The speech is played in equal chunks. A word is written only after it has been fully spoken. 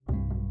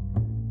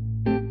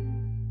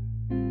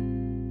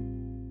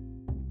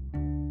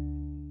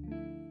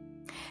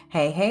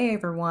Hey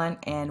everyone,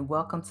 and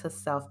welcome to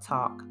Self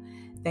Talk.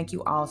 Thank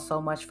you all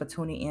so much for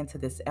tuning in to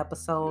this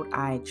episode.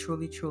 I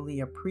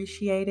truly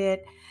appreciate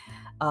it.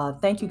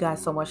 Thank you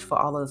guys so much for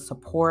all of the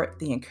support,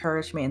 the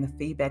encouragement, and the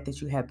feedback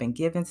that you have been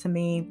giving to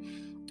me.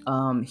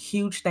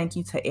 Huge thank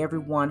you to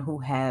everyone who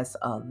has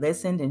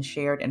listened and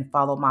shared and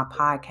followed my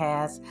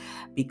podcast.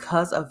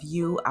 Because of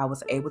you, I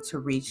was able to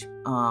reach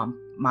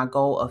my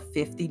goal of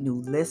 50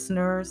 new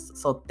listeners.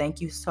 So thank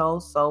you so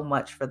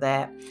much for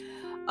that.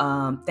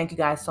 Thank you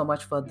guys so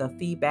much for the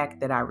feedback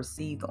that I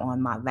received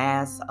on my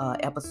last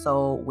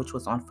episode, which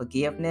was on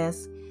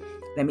forgiveness.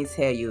 Let me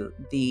tell you,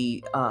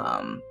 the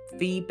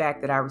feedback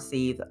that I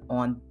received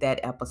on that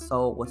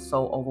episode was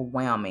so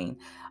overwhelming.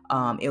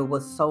 It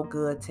was so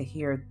good to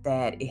hear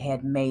that it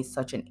had made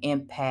such an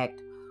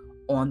impact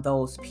on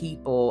those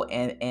people,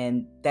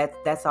 and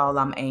that's all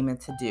I'm aiming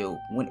to do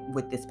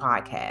with this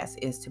podcast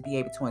is to be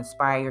able to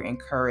inspire,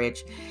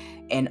 encourage,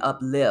 and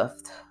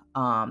uplift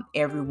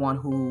everyone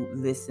who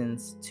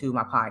listens to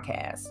my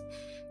podcast.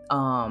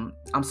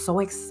 I'm so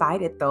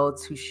excited though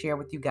to share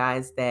with you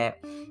guys that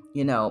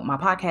my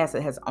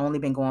podcast has only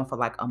been going for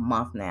like a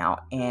month now,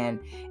 and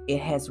it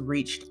has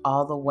reached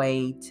all the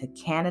way to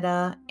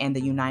Canada and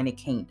the United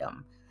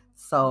Kingdom.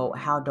 So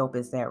how dope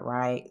is that,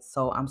 right?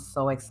 So I'm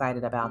so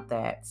excited about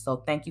that.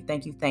 So thank you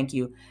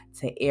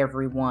to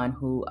everyone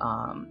who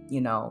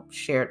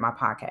shared my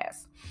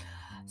podcast.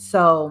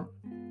 So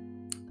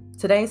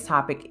today's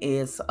topic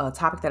is a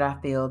topic that I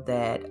feel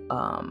that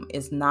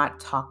is not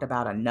talked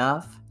about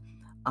enough.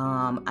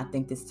 I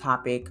think this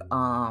topic,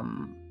 a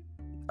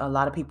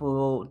lot of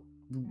people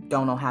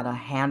don't know how to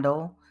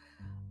handle,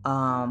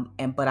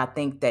 but I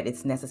think that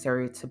it's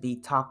necessary to be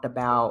talked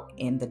about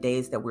in the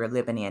days that we're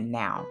living in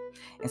now.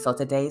 And so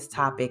today's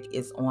topic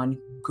is on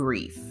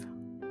grief.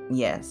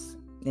 Yes,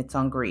 it's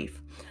on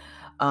grief.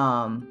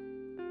 Um,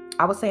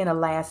 I would say in the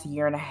last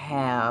year and a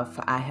half,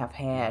 I have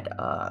had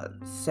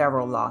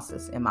several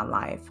losses in my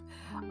life.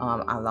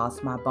 I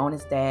lost my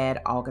bonus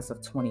dad August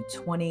of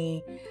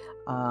 2020.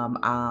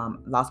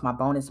 Lost my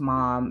bonus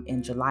mom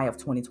in July of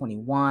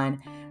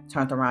 2021.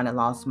 Turned around and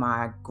lost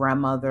my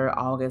grandmother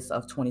August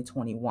of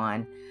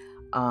 2021.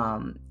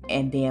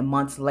 And then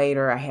months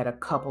later, I had a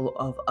couple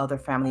of other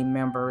family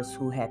members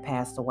who had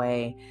passed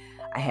away.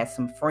 I had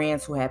some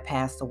friends who had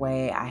passed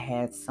away. I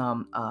had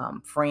some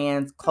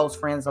close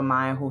friends of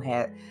mine who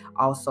had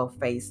also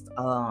faced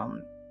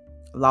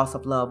loss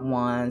of loved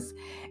ones.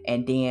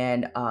 And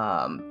then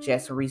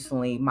just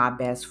recently, my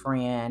best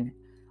friend,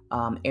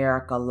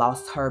 Erica,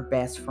 lost her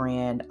best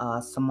friend,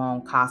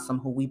 Simone Kassam,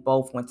 who we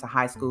both went to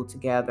high school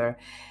together.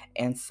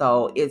 And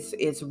so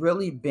it's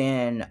really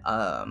been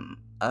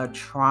a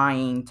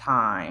trying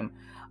time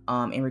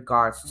in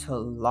regards to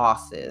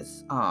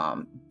losses.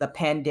 The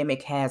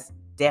pandemic has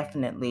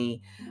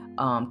definitely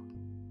um,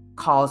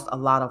 caused a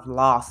lot of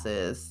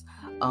losses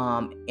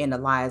in the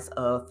lives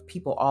of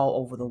people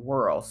all over the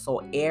world. So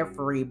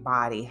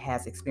everybody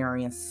has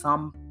experienced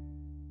some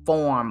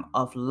form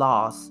of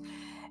loss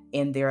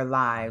in their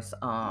lives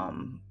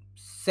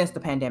since the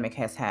pandemic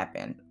has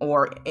happened,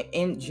 or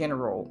in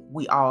general,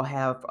 we all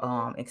have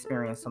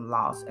experienced some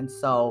loss. And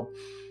so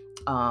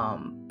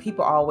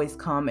people always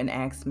come and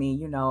ask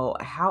me,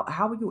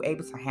 how were you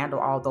able to handle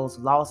all those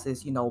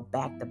losses,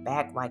 back to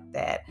back like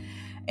that?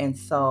 And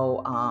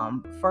so,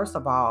 first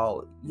of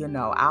all,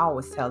 I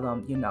always tell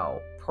them,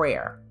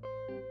 prayer,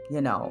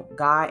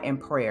 God and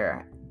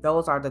prayer.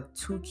 Those are the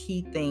two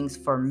key things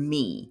for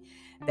me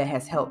that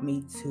has helped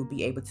me to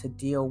be able to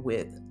deal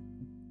with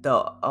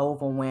the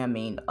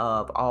overwhelming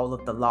of all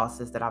of the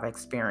losses that I've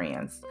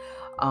experienced.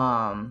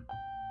 Um,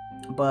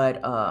 but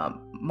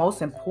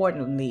most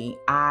importantly,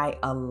 I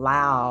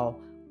allow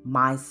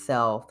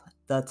myself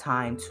the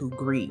time to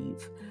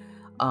grieve.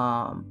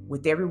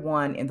 With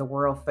everyone in the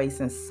world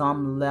facing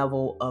some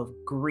level of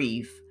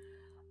grief,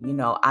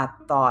 I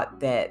thought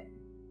that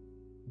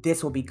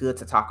this will be good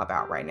to talk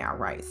about right now,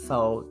 right?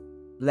 So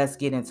let's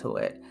get into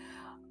it.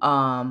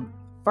 Um,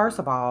 First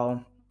of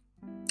all,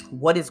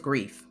 what is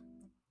grief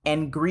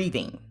and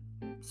grieving?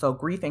 So,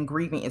 grief and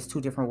grieving is two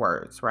different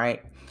words,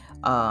 right?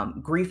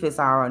 Grief is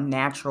our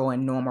natural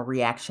and normal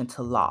reaction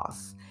to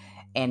loss,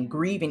 and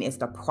grieving is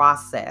the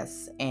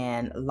process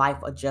and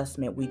life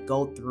adjustment we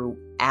go through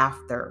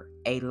after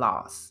a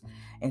loss.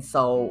 And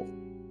so,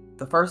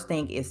 the first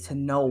thing is to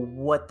know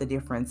what the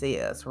difference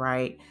is,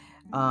 right?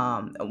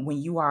 When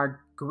you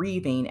are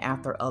grieving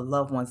after a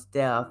loved one's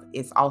death,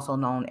 it's also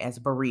known as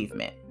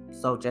bereavement.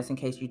 So, just in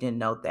case you didn't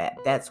know that,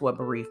 that's what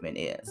bereavement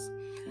is.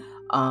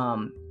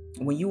 Um,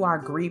 when you are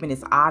grieving,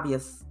 it's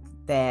obvious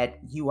that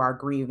you are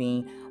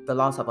grieving the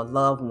loss of a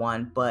loved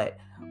one, but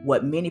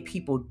what many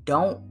people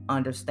don't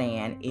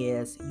understand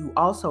is you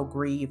also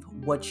grieve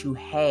what you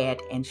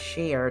had and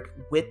shared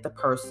with the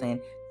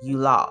person you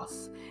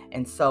lost.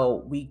 And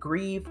so we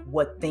grieve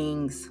what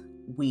things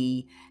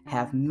we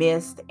have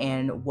missed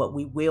and what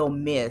we will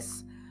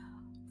miss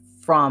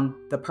from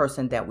the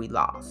person that we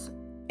lost.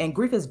 And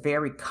grief is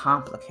very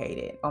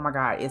complicated. Oh my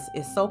God,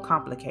 it's so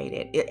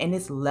complicated, and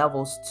it's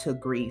levels to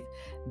grief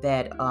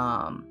that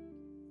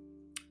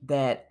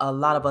that a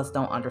lot of us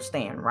don't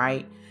understand,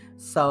 right?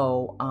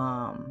 So,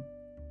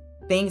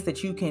 things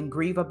that you can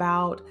grieve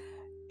about,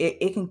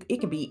 it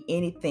can be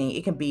anything.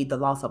 It can be the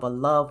loss of a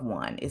loved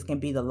one. It can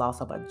be the loss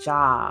of a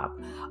job,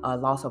 a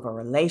loss of a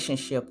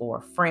relationship or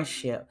a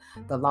friendship,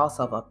 the loss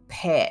of a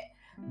pet,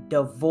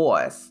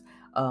 divorce,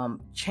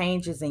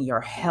 changes in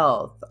your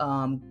health,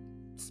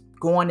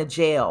 going to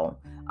jail.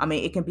 I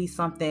mean, it can be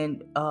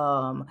something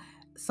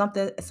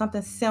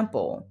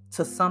simple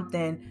to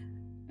something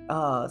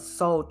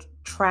so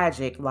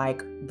tragic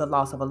like the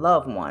loss of a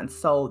loved one.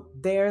 So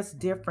there's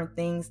different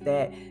things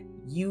that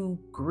you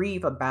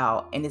grieve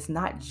about, and it's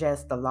not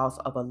just the loss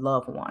of a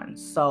loved one.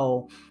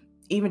 So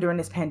even during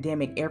this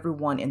pandemic,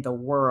 everyone in the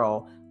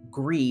world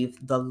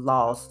grieved the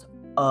loss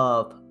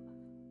of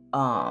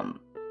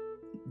um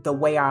the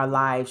way our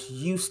lives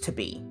used to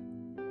be.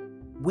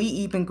 We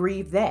even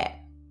grieve that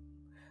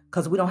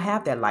because we don't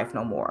have that life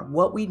no more.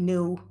 What we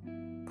knew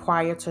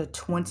prior to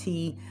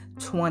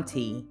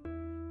 2020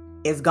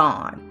 is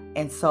gone.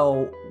 And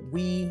so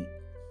we,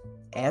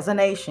 as a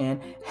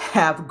nation,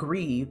 have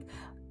grieved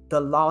the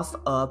loss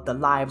of the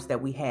lives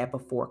that we had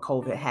before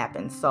COVID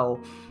happened.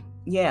 So,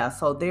 yeah,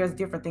 so there's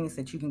different things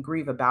that you can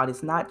grieve about.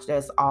 It's not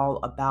just all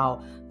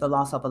about the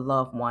loss of a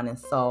loved one. And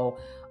so,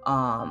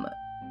 um,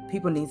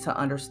 people need to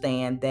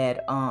understand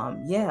that,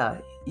 yeah,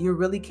 you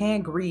really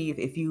can grieve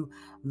if you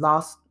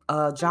lost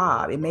a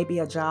job. It may be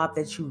a job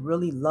that you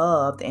really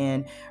loved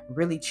and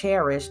really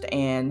cherished,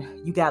 and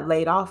you got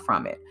laid off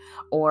from it,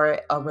 or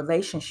a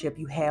relationship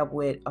you had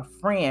with a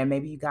friend.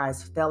 Maybe you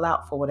guys fell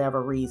out for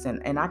whatever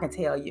reason. And I can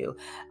tell you,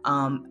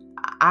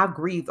 I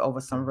grieved over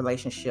some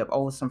relationship,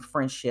 over some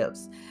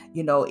friendships.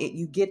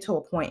 You get to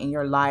a point in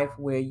your life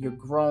where you're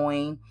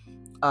growing,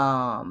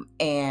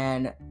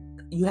 and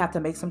you have to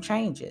make some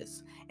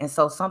changes. And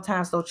so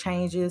sometimes those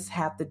changes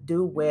have to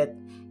do with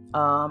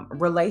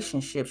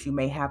relationships you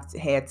may have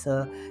had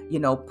to,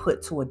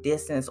 put to a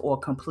distance or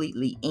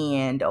completely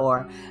end,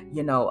 or,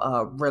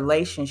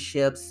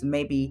 relationships.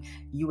 Maybe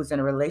you was in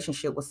a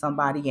relationship with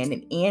somebody and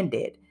it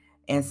ended.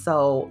 And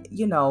so,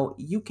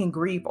 you can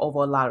grieve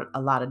over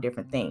a lot of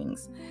different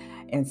things.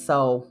 And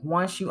so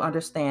once you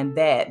understand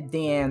that,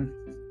 then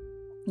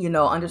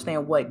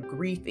understand what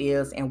grief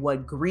is and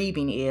what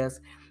grieving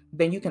is,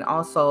 then you can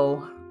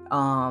also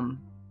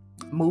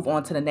move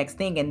on to the next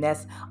thing, and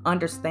that's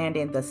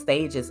understanding the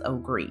stages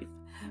of grief.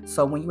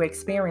 So when you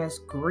experience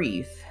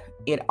grief,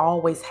 it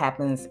always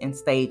happens in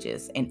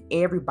stages, and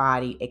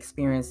everybody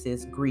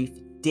experiences grief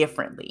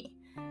differently.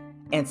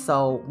 And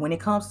so when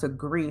it comes to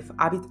grief,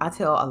 I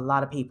tell a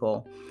lot of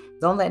people,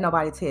 don't let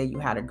nobody tell you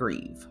how to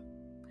grieve.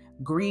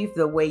 Grieve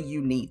the way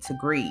you need to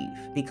grieve,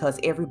 because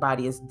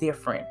everybody is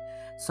different.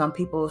 Some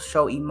people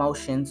show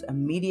emotions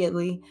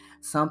immediately.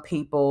 Some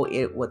people,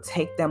 it will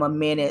take them a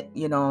minute,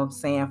 what I'm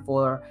saying,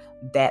 for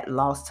that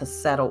loss to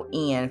settle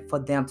in, for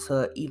them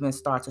to even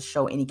start to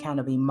show any kind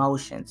of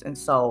emotions. And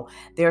so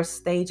there are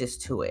stages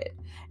to it.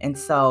 And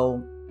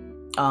so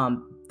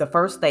the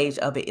first stage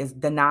of it is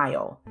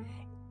denial.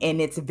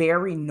 And it's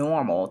very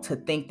normal to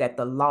think that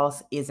the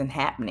loss isn't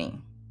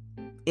happening.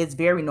 It's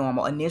very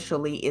normal.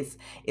 Initially,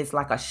 it's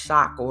like a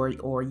shock, or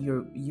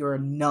you're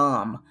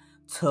numb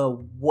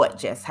to what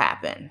just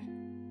happened.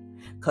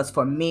 Because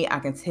for me, I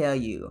can tell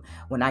you,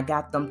 when I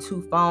got them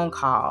 2 phone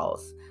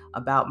calls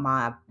about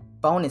my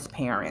bonus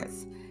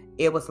parents,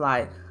 it was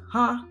like,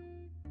 huh?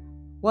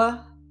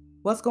 What?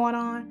 What's going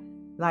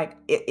on? Like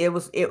it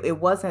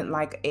wasn't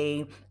like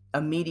a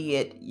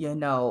immediate,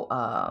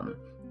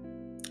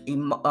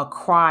 a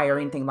cry or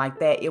anything like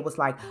that. It was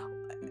like,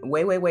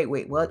 wait,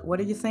 what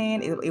are you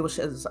saying? It was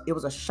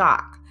a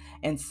shock.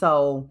 And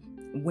so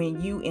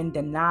when you in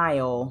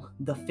denial,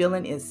 the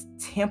feeling is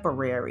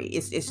temporary.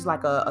 It's just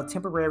like a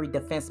temporary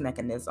defense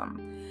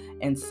mechanism.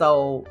 And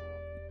so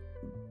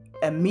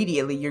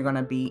immediately you're going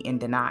to be in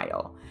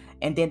denial.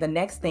 And then the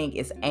next thing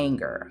is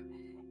anger.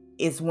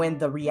 Is when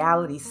the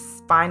reality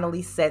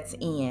finally sets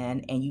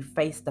in and you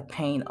face the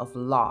pain of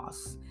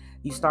loss.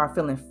 You start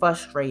feeling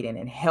frustrated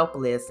and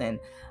helpless, and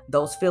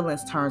those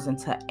feelings turns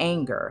into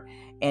anger.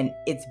 And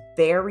it's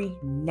very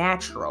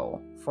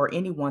natural for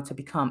anyone to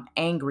become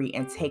angry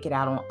and take it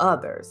out on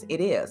others.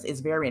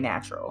 It's very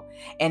natural.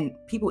 And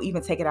people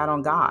even take it out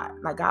on God.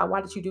 Like, God, why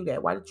did you do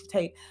that? Why did you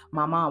take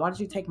my mom? Why did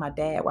you take my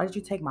dad? Why did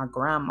you take my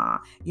grandma?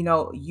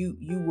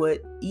 You would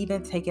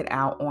even take it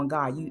out on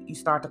God. You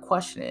start to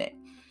question it.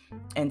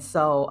 And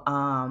so,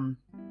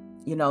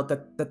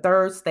 the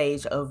third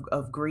stage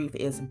of grief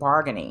is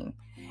bargaining.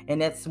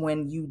 And that's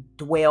when you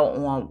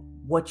dwell on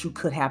what you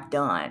could have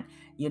done.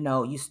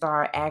 You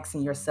start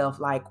asking yourself,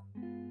 like,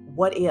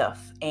 what if?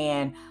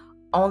 And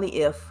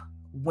only if,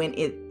 when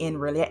it in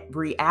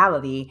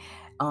reality,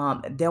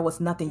 there was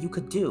nothing you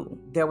could do.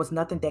 There was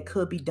nothing that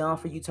could be done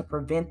for you to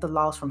prevent the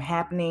loss from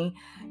happening.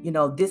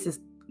 This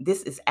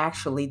is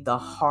actually the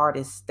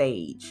hardest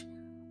stage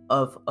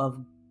of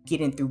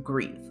getting through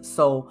grief.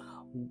 So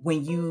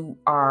when you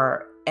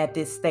are at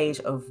this stage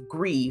of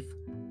grief,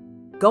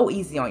 go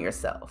easy on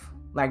yourself.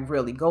 Like,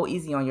 really go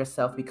easy on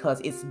yourself,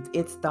 because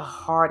it's the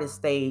hardest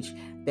stage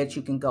that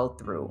you can go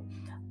through.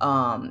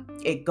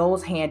 it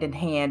goes hand in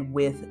hand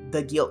with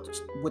the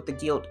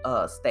guilt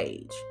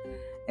stage.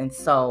 And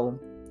so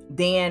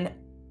then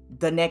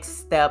the next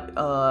step,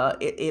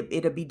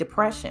 it'll be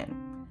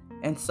depression.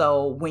 And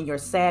so when your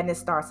sadness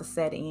starts to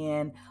set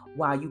in,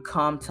 while you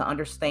come to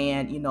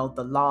understand,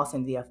 the loss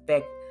and the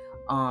effect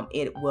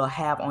it will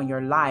have on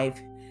your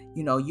life,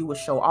 you will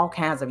show all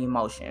kinds of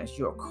emotions.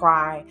 You'll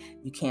cry,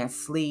 you can't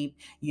sleep,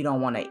 you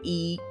don't want to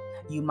eat,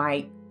 you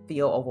might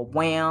feel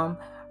overwhelmed,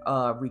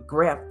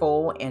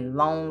 regretful and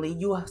lonely.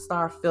 You will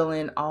start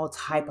feeling all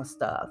type of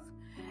stuff.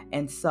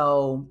 And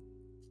so,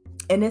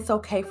 and it's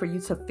okay for you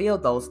to feel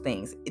those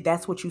things.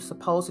 That's what you're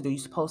supposed to do. You're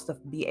supposed to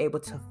be able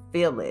to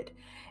feel it.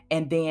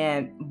 And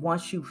then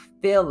once you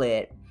feel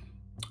it,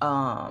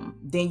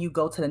 then you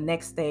go to the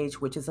next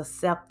stage, which is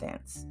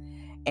acceptance.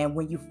 And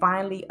when you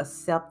finally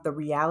accept the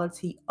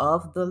reality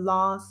of the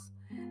loss,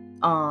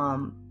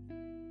 um,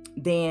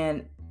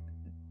 then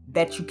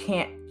that you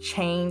can't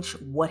change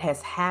what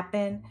has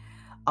happened,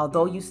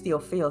 although you still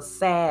feel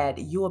sad,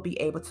 you will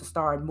be able to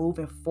start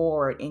moving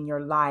forward in your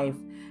life,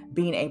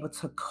 being able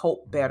to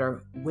cope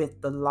better with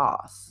the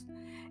loss.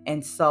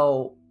 And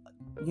so,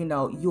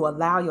 you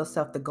allow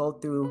yourself to go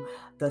through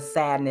the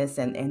sadness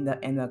and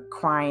the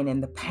crying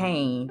and the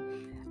pain.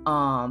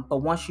 But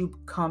once you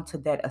come to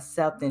that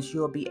acceptance,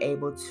 you'll be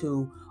able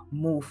to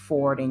move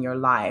forward in your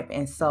life.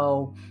 And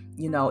so,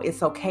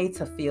 it's okay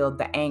to feel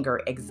the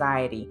anger,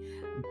 anxiety,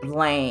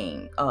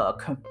 blame,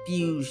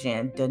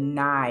 confusion,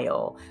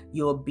 denial.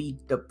 You'll be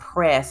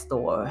depressed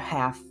or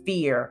have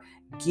fear,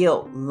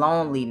 guilt,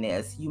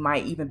 loneliness. You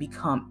might even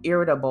become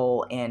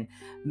irritable and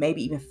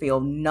maybe even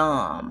feel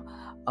numb,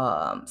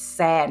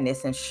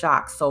 sadness and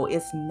shock. So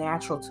it's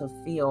natural to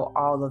feel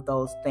all of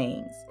those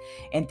things.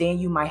 And then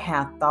you might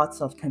have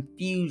thoughts of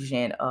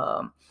confusion.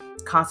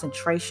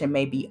 Concentration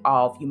may be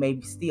off. You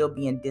may still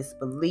be in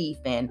disbelief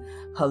and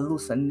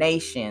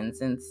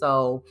hallucinations. And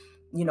so,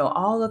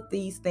 all of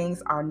these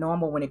things are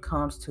normal when it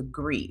comes to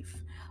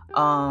grief.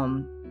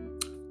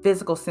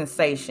 Physical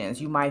sensations,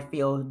 you might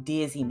feel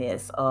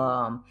dizziness,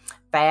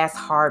 fast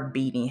heart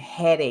beating,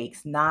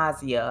 headaches,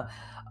 nausea,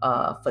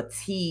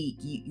 fatigue.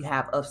 You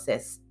have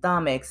upset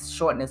stomachs,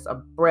 shortness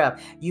of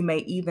breath. You may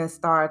even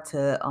start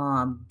to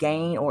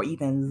gain or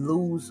even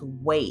lose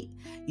weight.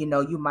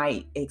 You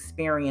might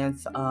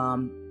experience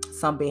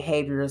some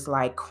behaviors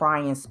like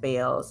crying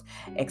spells,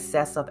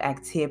 excessive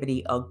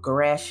activity,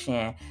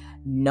 aggression,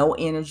 no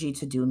energy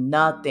to do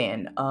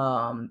nothing,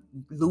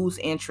 lose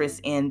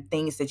interest in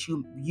things that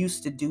you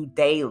used to do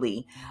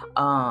daily,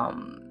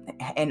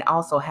 and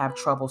also have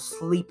trouble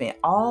sleeping.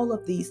 All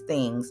of these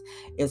things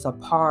is a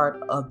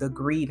part of the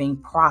grieving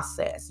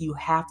process. You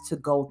have to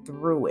go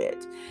through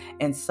it.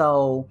 And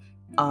so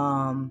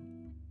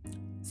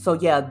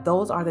yeah,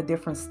 those are the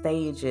different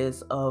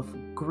stages of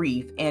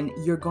grief, and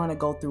you're going to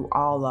go through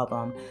all of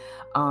them.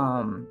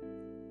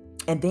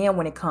 And then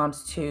when it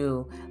comes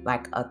to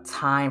like a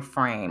time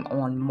frame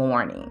on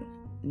mourning,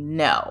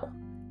 no,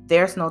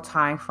 there's no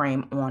time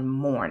frame on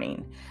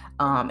mourning.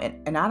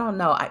 And I don't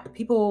know,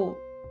 people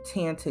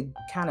tend to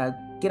kind of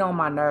get on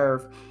my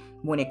nerve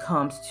when it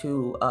comes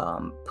to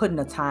putting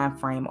a time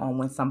frame on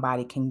when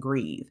somebody can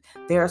grieve.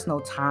 There's no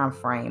time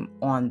frame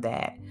on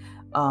that.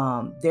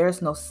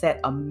 There's no set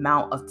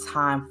amount of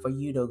time for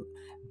you to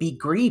be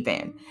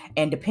grieving,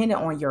 and depending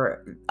on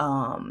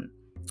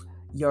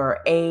your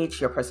age,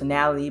 your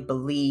personality,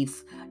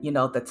 beliefs,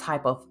 the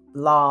type of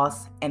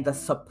loss and the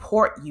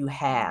support you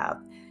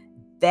have,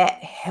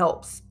 that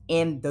helps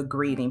in the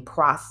grieving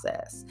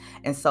process.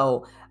 And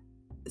so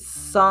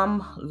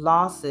some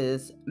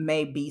losses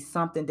may be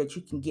something that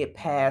you can get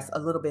past a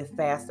little bit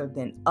faster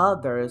than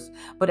others,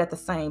 but at the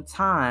same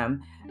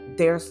time,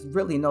 there's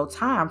really no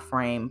time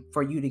frame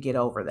for you to get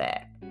over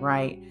that,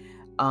 right?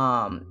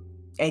 um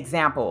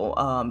Example,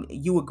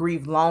 you would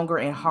grieve longer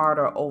and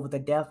harder over the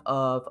death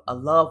of a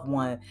loved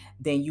one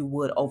than you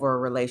would over a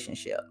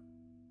relationship,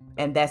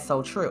 and that's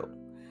so true.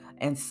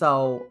 And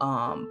so,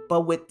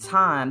 but with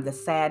time, the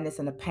sadness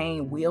and the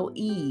pain will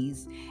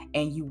ease,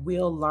 and you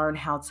will learn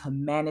how to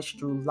manage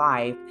through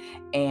life,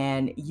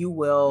 and you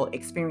will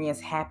experience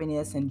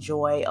happiness and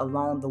joy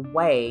along the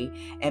way,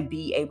 and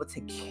be able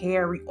to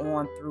carry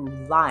on through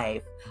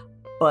life.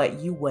 But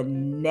you will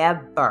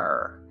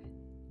never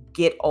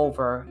get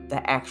over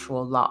the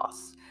actual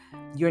loss.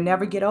 You'll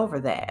never get over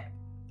that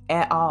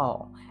at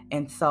all.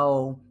 And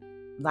so,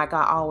 like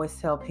I always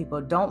tell people,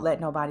 don't let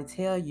nobody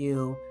tell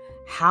you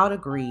how to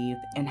grieve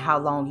and how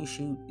long you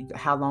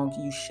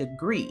should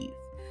grieve.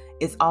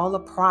 It's all a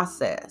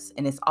process,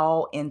 and it's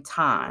all in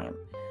time.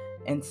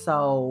 And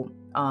so,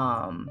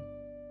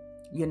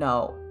 you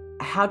know,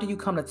 how do you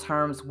come to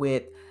terms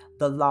with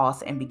the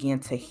loss and begin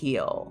to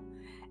heal?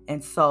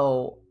 And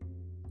so,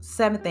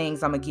 7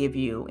 things I'm gonna give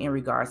you in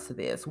regards to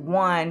this.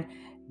 One,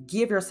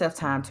 give yourself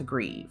time to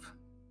grieve.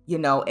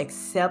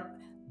 Accept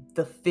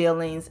the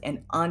feelings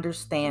and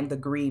understand the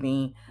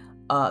grieving.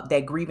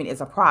 That grieving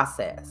is a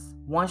process.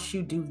 Once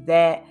you do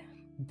that,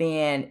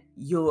 then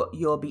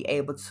you'll be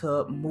able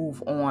to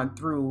move on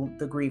through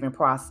the grieving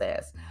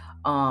process.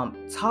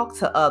 Talk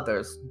to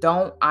others.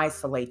 Don't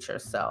isolate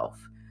yourself.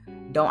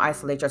 Don't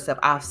isolate yourself.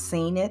 I've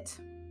seen it.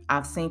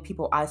 I've seen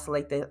people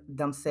isolate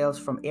themselves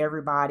from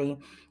everybody,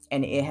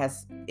 and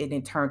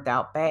it turned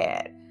out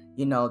bad.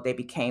 They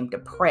became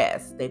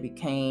depressed. They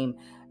became,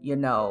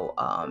 didn't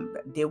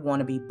want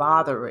to be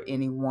bothered with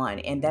anyone,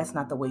 and that's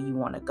not the way you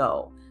want to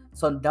go.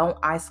 So don't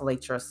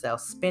isolate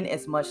yourself. Spend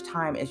as much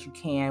time as you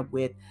can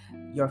with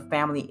your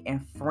family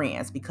and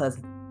friends, because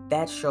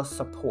that's your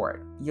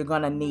support. You're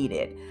gonna need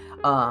it.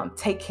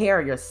 Take care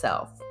of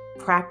yourself.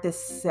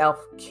 Practice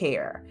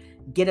self-care.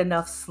 Get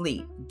enough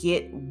sleep.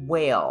 Get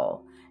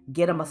well.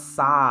 Get a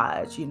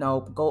massage.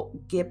 Go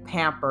get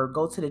pampered.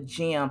 Go to the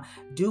gym.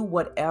 Do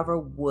whatever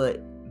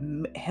would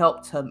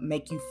help to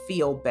make you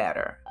feel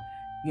better.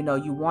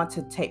 You want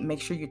to make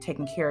sure you're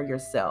taking care of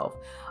yourself.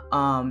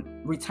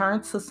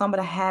 Return to some of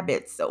the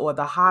habits or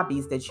the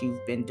hobbies that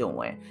you've been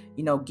doing.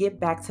 Get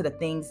back to the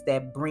things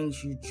that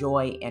brings you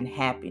joy and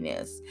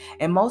happiness.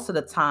 And most of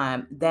the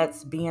time,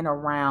 that's being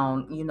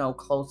around,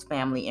 close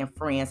family and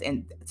friends.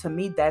 And to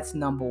me, that's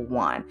number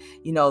one.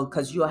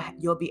 Because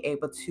you'll be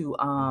able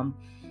to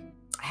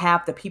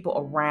have the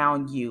people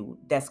around you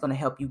that's going to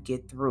help you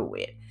get through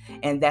it.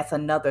 And that's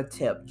another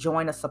tip.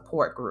 Join a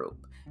support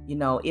group.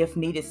 If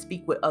needed,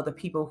 speak with other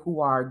people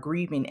who are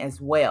grieving as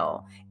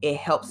well. It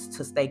helps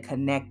to stay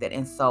connected.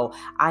 And so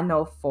I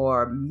know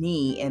for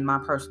me in my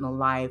personal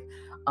life,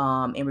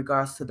 in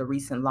regards to the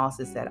recent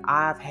losses that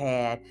I've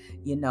had,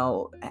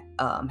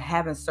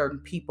 having certain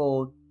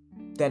people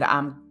that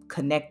I'm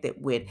connected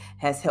with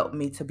has helped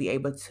me to be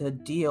able to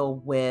deal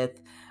with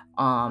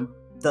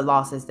the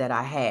losses that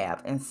I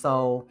have. And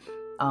so,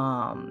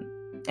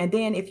 and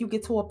then if you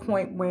get to a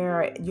point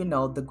where,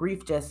 the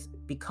grief just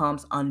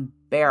becomes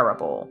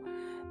unbearable,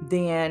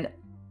 then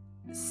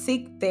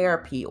seek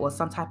therapy or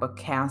some type of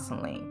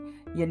counseling.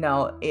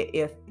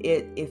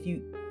 If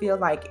you feel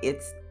like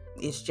it's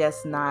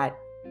just not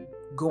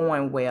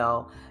going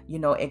well,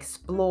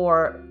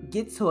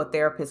 get to a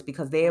therapist,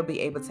 because they'll be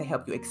able to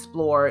help you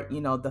explore,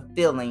 the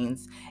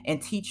feelings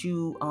and teach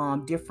you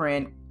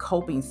different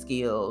coping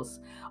skills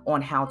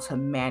on how to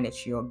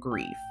manage your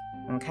grief.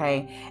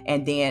 Okay.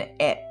 And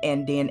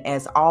then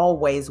as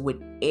always,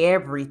 with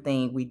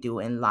everything we do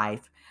in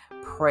life,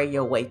 pray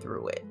your way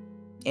through it.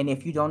 And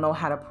if you don't know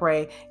how to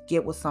pray,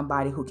 get with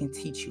somebody who can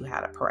teach you how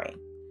to pray.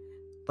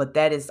 But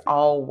that is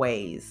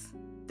always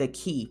the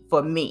key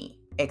for me,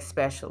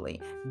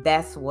 especially.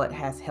 That's what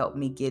has helped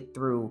me get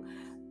through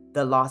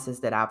the losses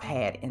that I've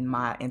had in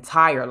my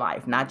entire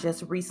life, not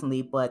just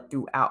recently, but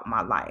throughout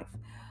my life.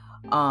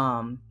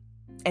 And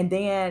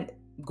then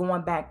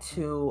going back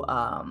to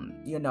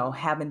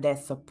having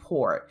that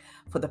support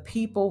for the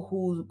people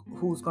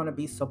who's going to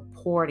be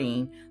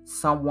supporting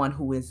someone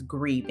who is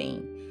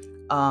grieving.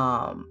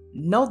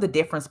 Know the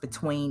difference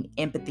between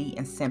empathy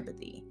and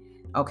sympathy.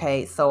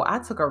 Okay, so I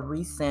took a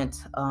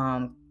recent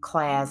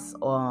class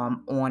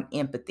on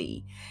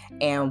empathy,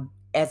 and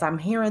as I'm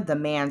hearing the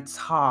man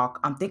talk,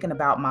 I'm thinking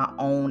about my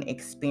own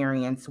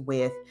experience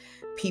with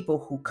people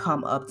who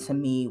come up to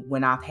me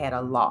when I've had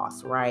a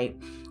loss, right?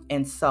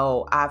 And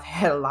so I've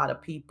had a lot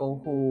of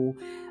people who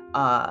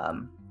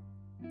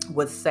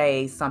would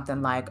say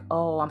something like,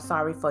 "Oh, I'm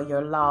sorry for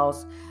your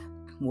loss.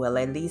 Well,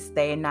 at least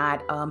they're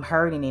not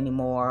hurting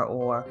anymore,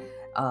 or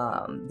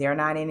they're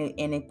not in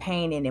any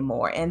pain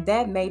anymore." And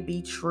that may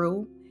be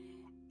true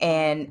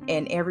and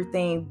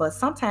everything, but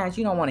sometimes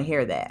you don't want to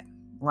hear that,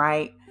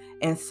 right?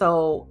 And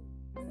so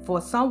for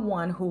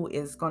someone who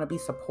is going to be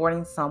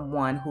supporting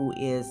someone who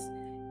is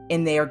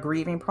in their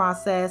grieving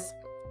process,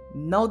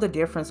 know the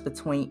difference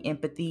between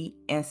empathy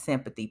and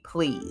sympathy,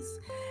 please.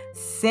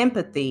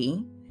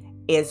 Sympathy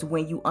is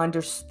when you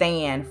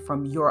understand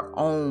from your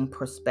own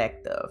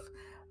perspective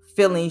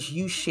feelings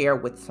you share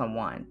with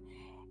someone.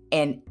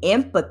 And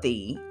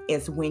empathy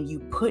is when you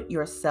put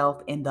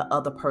yourself in the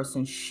other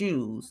person's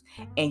shoes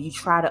and you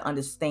try to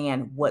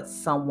understand what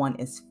someone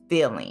is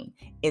feeling.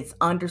 It's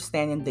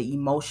understanding the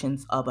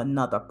emotions of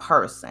another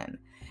person.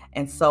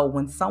 And so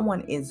when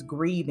someone is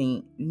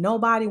grieving,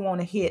 nobody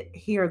want to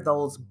hear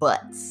those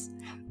buts.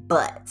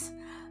 But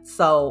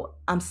so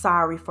I'm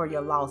sorry for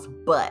your loss,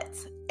 but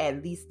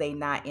at least they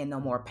not in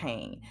no more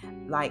pain.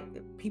 Like,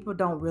 people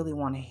don't really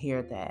want to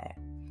hear that.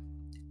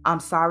 I'm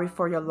sorry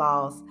for your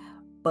loss,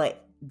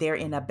 but they're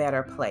in a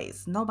better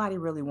place. Nobody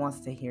really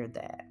wants to hear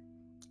that.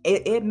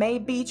 It may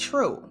be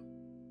true.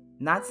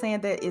 Not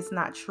saying that it's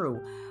not true,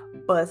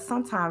 but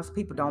sometimes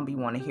people don't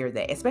want to hear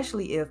that,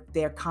 especially if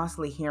they're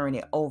constantly hearing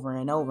it over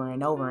and over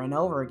and over and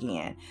over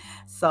again.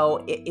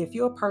 So if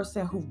you're a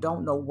person who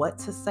don't know what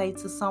to say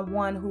to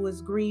someone who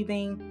is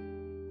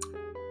grieving,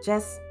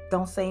 just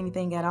don't say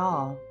anything at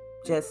all.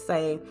 Just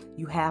say,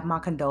 "You have my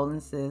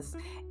condolences,"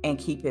 and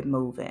keep it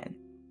moving.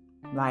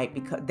 Like,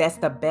 because that's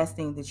the best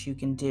thing that you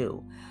can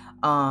do.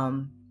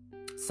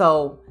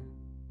 So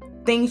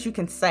things you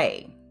can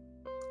say: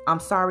 "I'm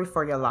sorry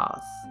for your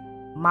loss.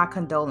 My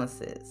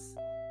condolences.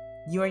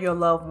 You and your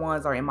loved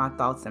ones are in my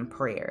thoughts and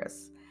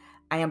prayers.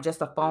 I am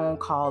just a phone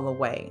call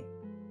away."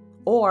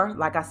 Or,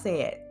 like I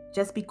said,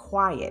 just be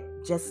quiet.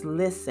 Just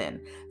listen.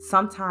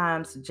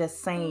 Sometimes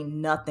just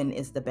saying nothing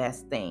is the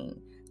best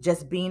thing.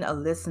 just being a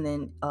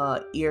listening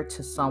ear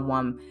to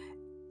someone,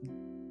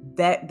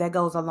 that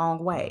goes a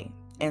long way.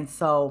 And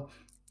so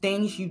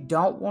things you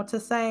don't want to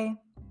say,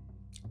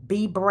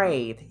 be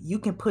brave. You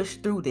can push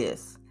through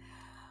this.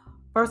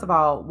 First of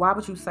all, why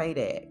would you say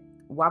that?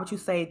 Why would you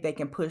say they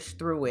can push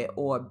through it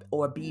or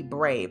be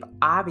brave?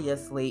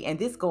 Obviously, and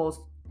this goes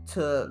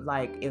to,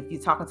 like, if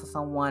you're talking to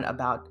someone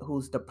about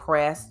who's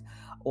depressed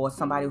or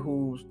somebody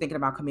who's thinking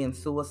about committing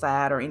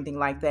suicide or anything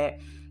like that,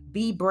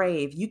 be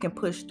brave. You can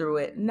push through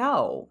it.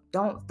 No,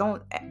 don't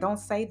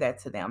say that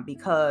to them,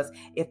 because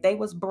if they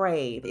was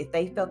brave, if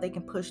they felt they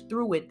can push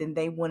through it, then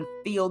they wouldn't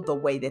feel the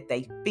way that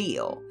they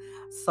feel.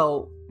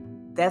 So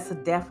that's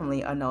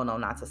definitely a no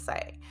not to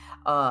say.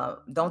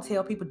 Don't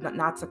tell people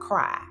not to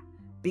cry,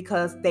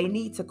 because they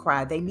need to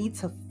cry. They need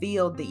to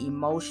feel the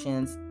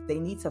emotions. They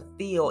need to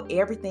feel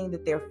everything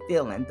that they're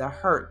feeling, the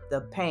hurt,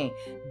 the pain,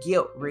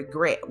 guilt,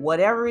 regret,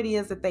 whatever it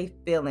is that they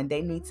feeling.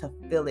 They need to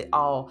feel it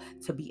all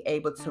to be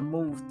able to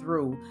move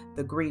through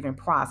the grieving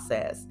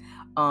process.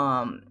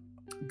 Um,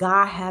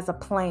 God has a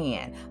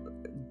plan.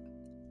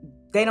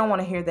 They don't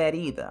want to hear that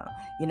either.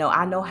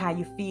 I know how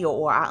you feel,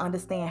 or I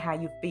understand how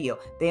you feel.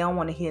 They don't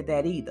want to hear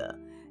that either.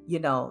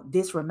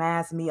 This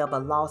reminds me of a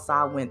loss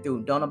I went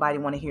through. Don't nobody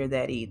want to hear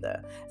that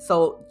either.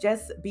 So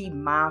just be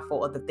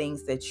mindful of the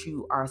things that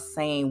you are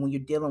saying when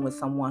you're dealing with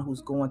someone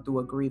who's going through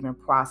a grieving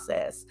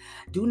process.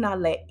 Do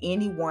not let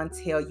anyone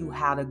tell you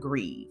how to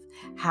grieve,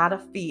 how to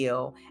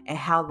feel, and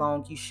how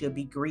long you should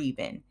be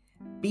grieving.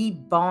 Be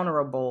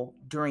vulnerable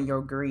during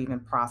your grieving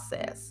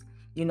process.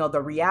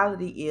 The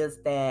reality is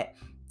that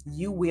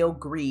you will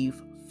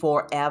grieve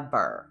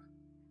forever,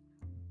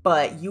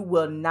 but you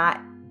will not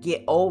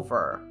get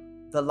over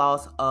the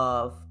loss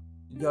of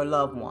your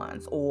loved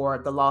ones or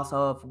the loss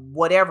of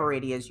whatever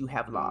it is you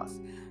have lost.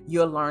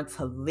 You'll learn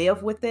to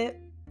live with it.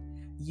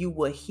 You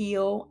will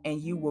heal and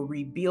you will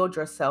rebuild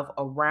yourself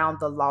around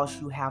the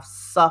loss you have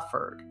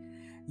suffered.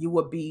 You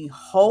will be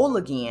whole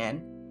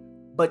again,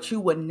 but you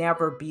will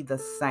never be the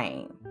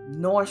same,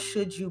 nor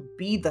should you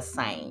be the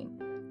same,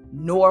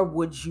 nor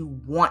would you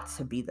want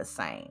to be the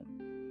same.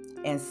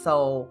 And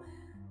so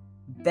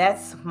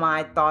that's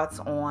my thoughts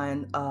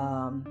on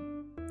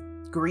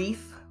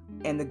grief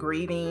and the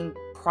grieving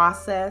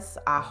process.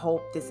 I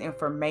hope this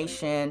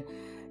information,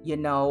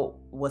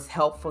 was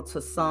helpful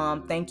to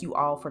some. Thank you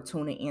all for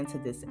tuning into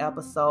this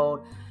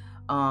episode.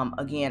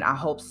 Again, I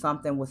hope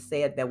something was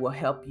said that will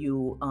help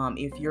you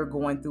if you're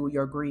going through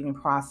your grieving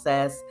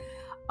process.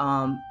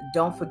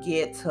 Don't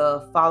forget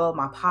to follow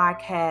my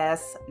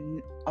podcast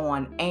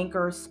on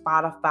Anchor,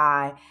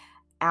 Spotify,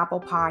 Apple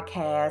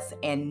Podcasts,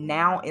 and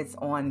now it's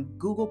on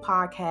Google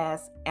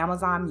Podcasts,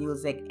 Amazon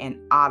Music, and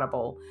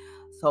Audible.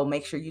 So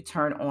make sure you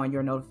turn on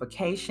your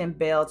notification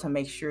bell to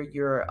make sure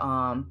you're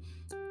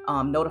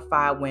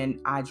notified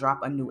when I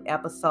drop a new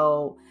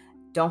episode.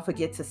 Don't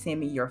forget to send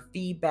me your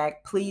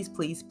feedback. Please,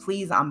 please,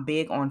 please. I'm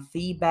big on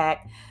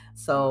feedback.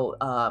 So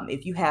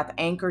if you have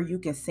Anchor, you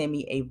can send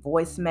me a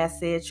voice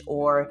message,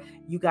 or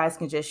you guys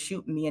can just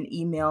shoot me an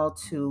email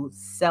to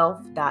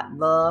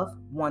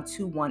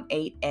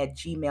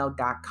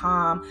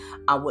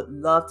self.love1218@gmail.com. I would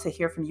love to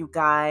hear from you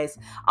guys.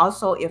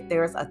 Also, if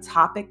there's a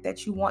topic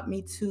that you want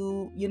me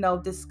to,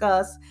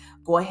 discuss,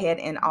 go ahead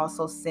and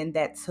also send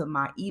that to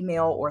my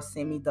email or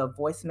send me the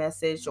voice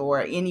message,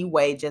 or any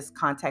way, just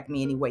contact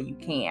me any way you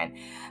can.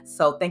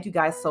 So thank you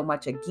guys so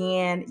much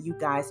again. You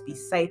guys be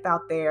safe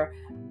out there.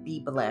 Be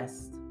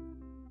blessed.